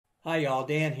Hi y'all,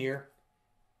 Dan here.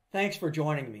 Thanks for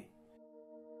joining me.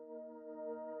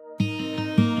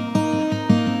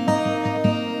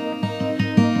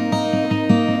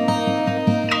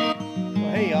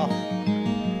 Well, hey y'all.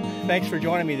 Thanks for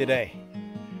joining me today.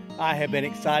 I have been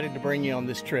excited to bring you on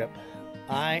this trip.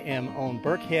 I am on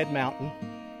Birkhead Mountain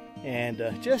and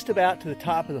just about to the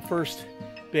top of the first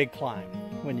big climb.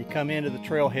 When you come into the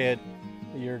trailhead,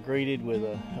 you're greeted with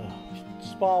a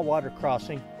small water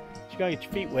crossing. You're going to get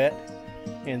your feet wet,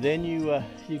 and then you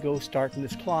go starting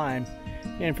this climb.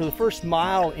 And for the first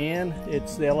mile in,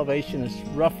 the elevation is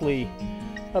roughly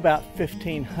about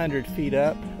 1,500 feet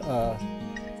up.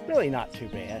 Really not too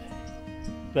bad,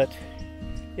 but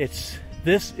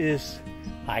this is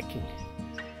hiking.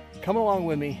 Come along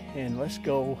with me and let's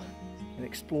go and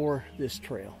explore this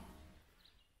trail.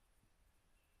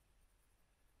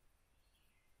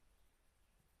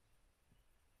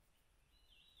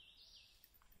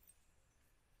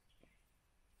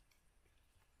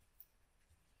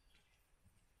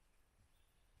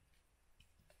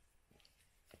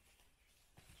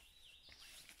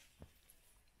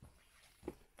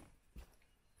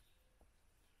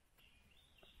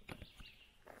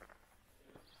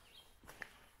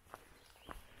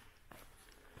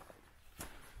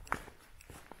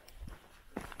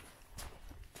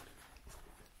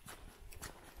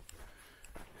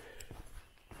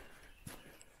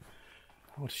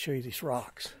 I want to show you these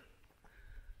rocks.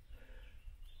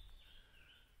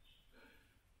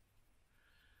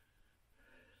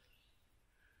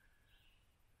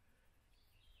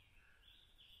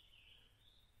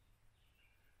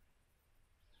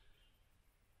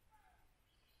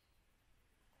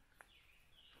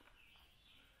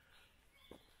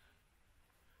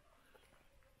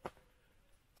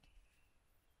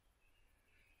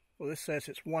 Well, this says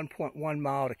it's 1.1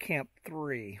 mile to Camp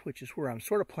 3, which is where I'm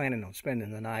sort of planning on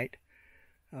spending the night,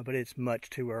 but it's much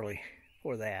too early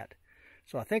for that.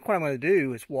 So I think what I'm going to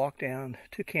do is walk down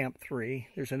to Camp 3.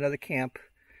 There's another camp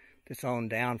that's on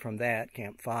down from that,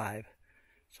 Camp 5.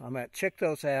 So I'm going to check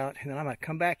those out, and then I'm going to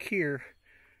come back here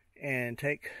and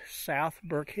take South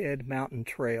Birkhead Mountain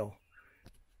Trail.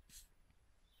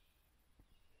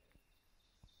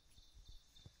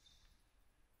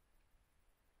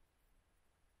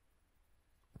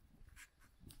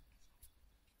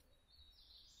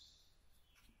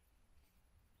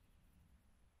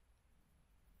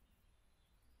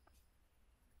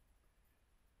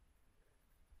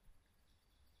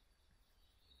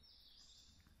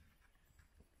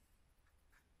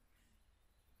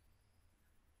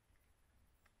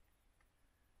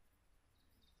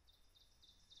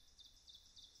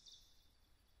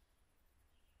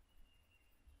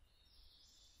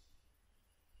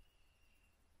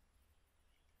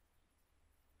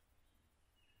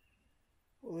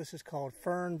 Well, this is called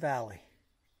Fern Valley.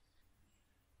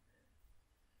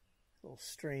 A little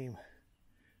stream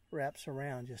wraps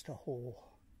around just a whole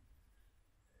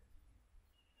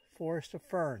forest of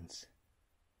ferns.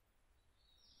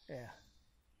 Yeah,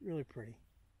 really pretty.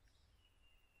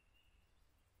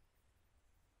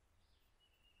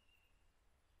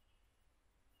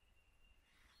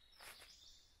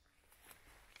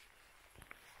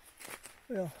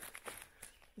 Well,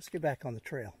 let's get back on the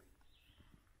trail.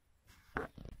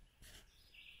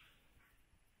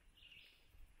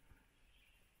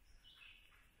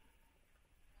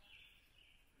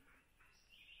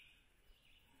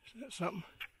 Is that something?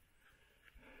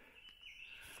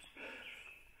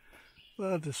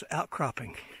 Love this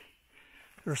outcropping.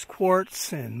 There's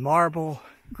quartz and marble,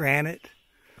 granite,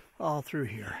 all through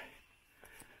here.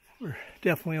 We're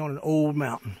definitely on an old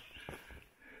mountain.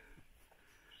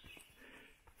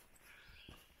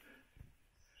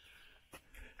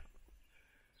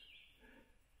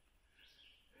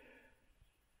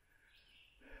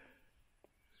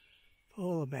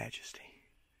 Full of majesty.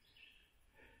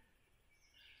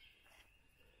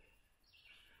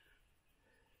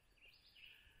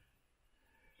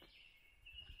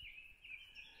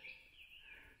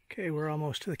 Okay, we're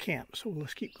almost to the camp, so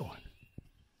let's keep going.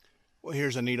 Well,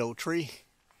 here's a neat old tree.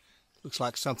 Looks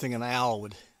like something an owl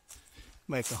would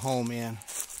make a home in.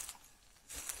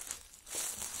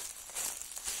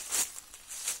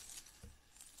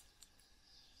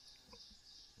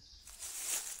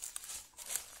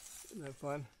 Isn't that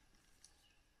fun?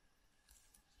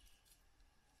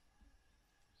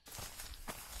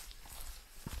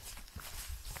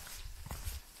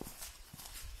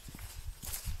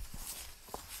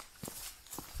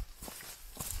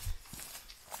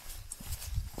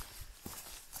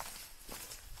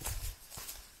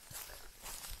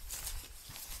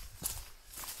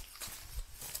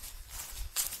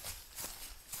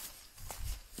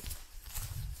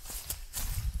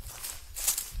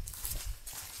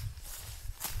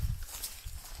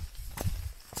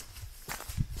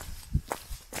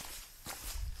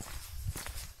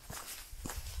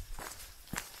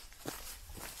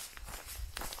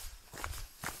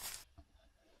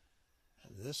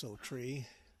 This old tree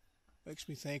makes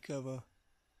me think of an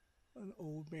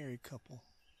old married couple.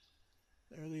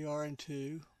 There they are in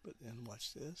two, but then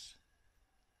watch this.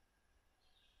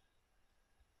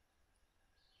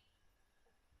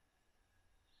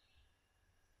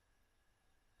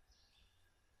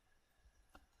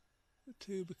 The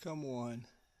two become one.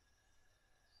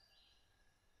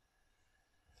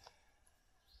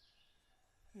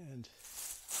 And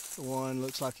the one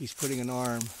looks like he's putting an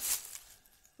arm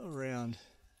around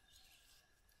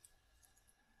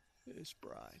his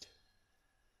bride.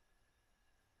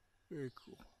 Very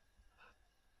cool.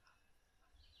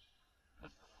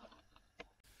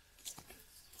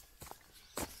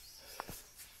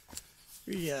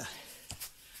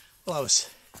 Well, I was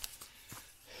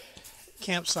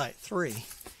campsite 3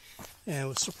 and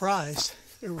was surprised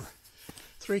there were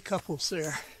 3 couples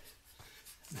there.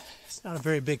 It's not a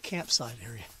very big campsite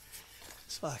area,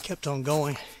 so I kept on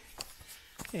going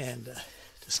and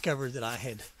discovered that I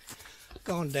had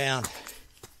gone down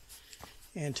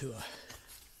into a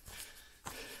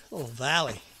little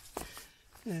valley,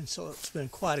 and so it's been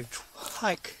quite a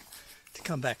hike to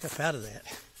come back up out of that.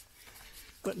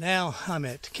 But now I'm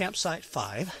at campsite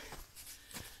 5,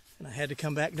 and I had to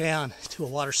come back down to a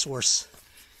water source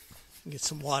and get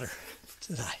some water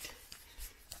tonight.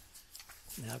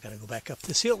 Now I've got to go back up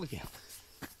this hill again.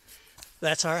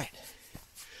 That's all right.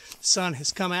 The sun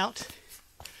has come out,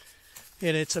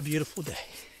 and it's a beautiful day.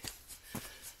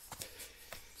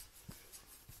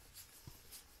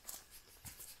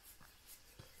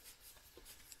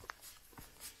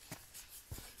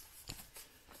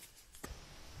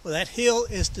 Well, that hill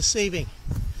is deceiving.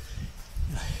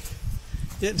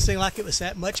 Didn't seem like it was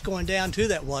that much going down to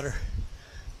that water,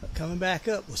 but coming back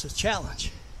up was a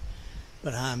challenge.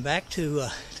 But I'm back to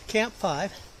Camp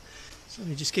 5, so let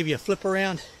me just give you a flip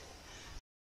around.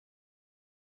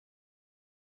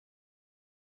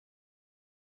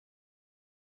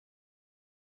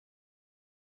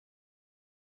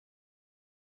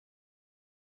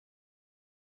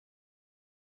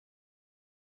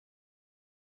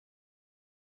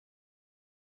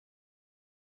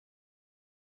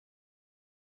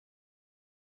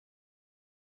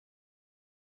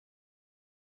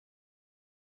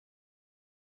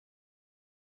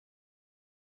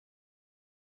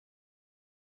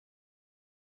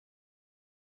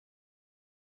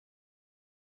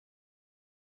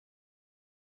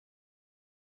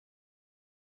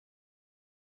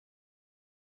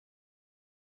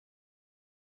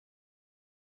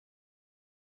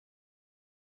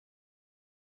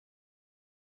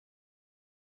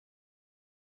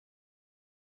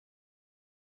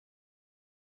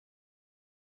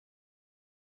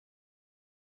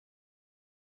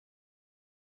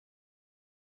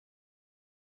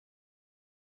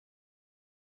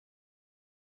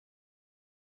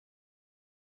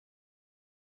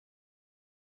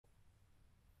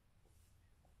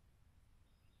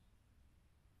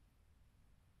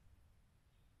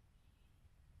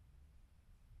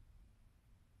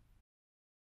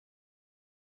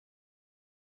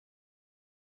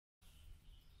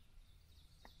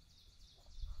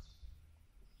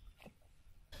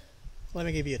 Let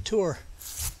me give you a tour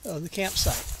of the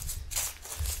campsite.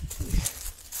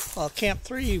 While Camp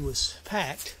 3 was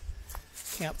packed,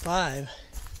 Camp 5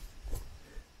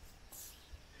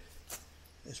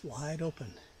 is wide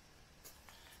open,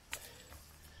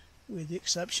 with the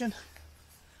exception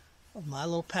of my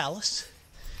little palace.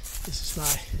 This is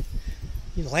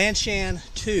my Lanshan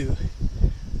 2.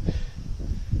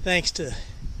 Thanks to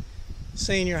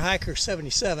Senior Hiker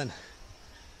 77.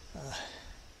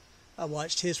 I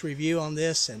watched his review on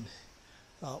this and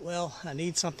thought, well, I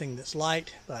need something that's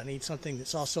light, but I need something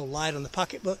that's also light on the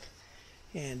pocketbook.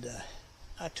 And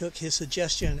I took his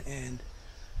suggestion, and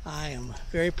I am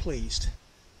very pleased.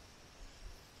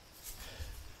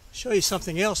 Show you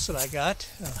something else that I got.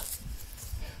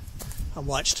 I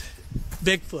watched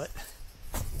Bigfoot,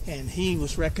 and he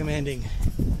was recommending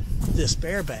this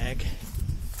bear bag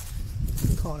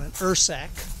called an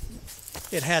Ursack.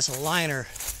 It has a liner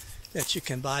that you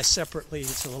can buy separately.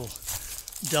 It's a little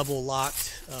double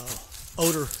locked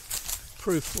odor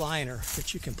proof liner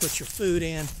that you can put your food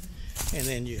in, and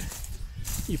then you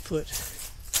put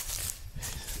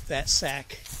that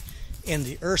sack in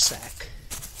the Ursack,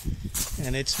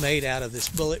 and it's made out of this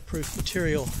bulletproof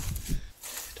material.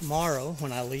 Tomorrow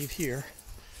when I leave here,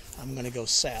 I'm going to go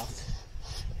south,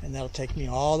 and that'll take me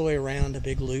all the way around a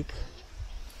big loop.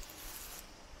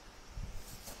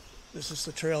 This is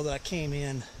the trail that I came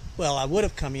in. Well, I would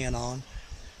have come in on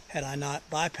had I not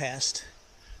bypassed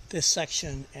this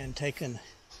section and taken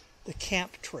the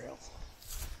camp trail.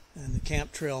 And the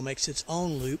camp trail makes its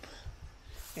own loop,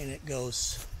 and it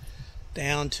goes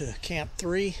down to Camp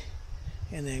 3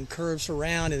 and then curves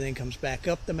around and then comes back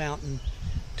up the mountain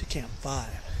to Camp 5.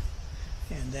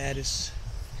 And that is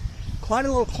quite a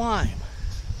little climb,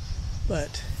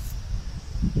 but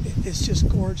it's just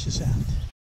gorgeous out.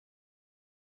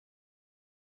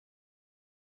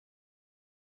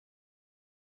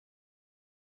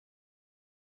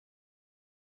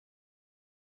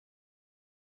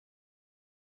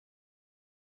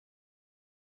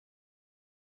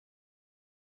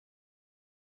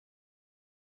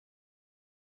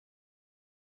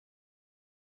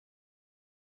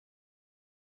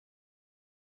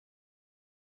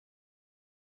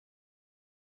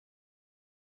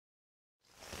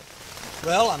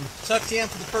 Well, I'm tucked in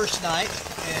for the first night,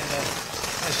 and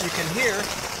as you can hear,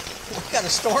 we've got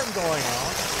a storm going on.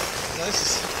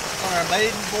 This is on our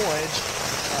maiden voyage.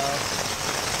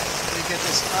 We get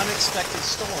this unexpected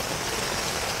storm,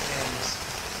 and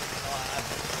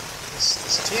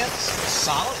this tent is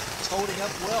solid, it's holding up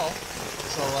well,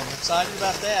 so I'm excited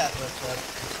about that. But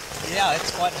yeah, it's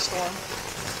quite a storm,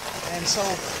 and so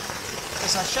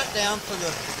as I shut down for the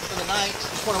night, I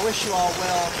just want to wish you all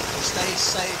well, stay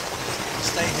safe,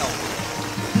 stay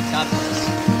healthy. God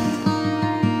bless.